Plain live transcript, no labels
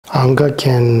Anger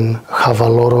can have a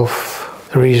lot of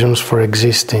reasons for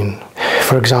existing.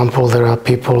 For example, there are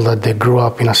people that they grew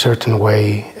up in a certain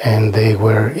way and they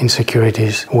were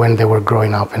insecurities when they were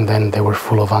growing up, and then they were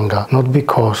full of anger. Not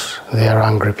because they are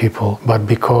angry people, but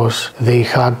because they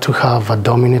had to have a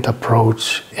dominant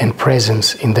approach and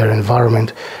presence in their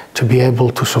environment to be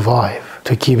able to survive,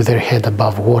 to keep their head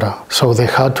above water. So they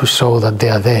had to show that they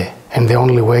are there. And the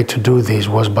only way to do this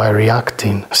was by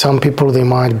reacting. Some people, they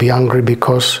might be angry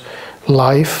because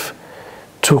life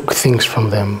took things from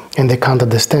them and they can't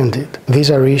understand it. These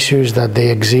are issues that they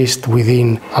exist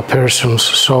within a person's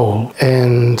soul,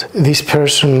 and this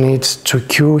person needs to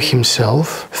cure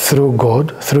himself through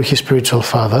God, through his spiritual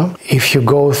father. If you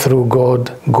go through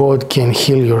God, God can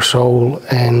heal your soul,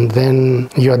 and then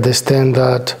you understand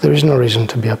that there is no reason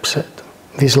to be upset.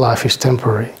 This life is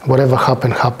temporary. Whatever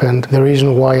happened, happened. The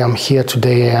reason why I'm here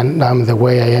today and I'm the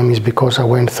way I am is because I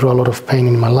went through a lot of pain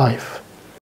in my life.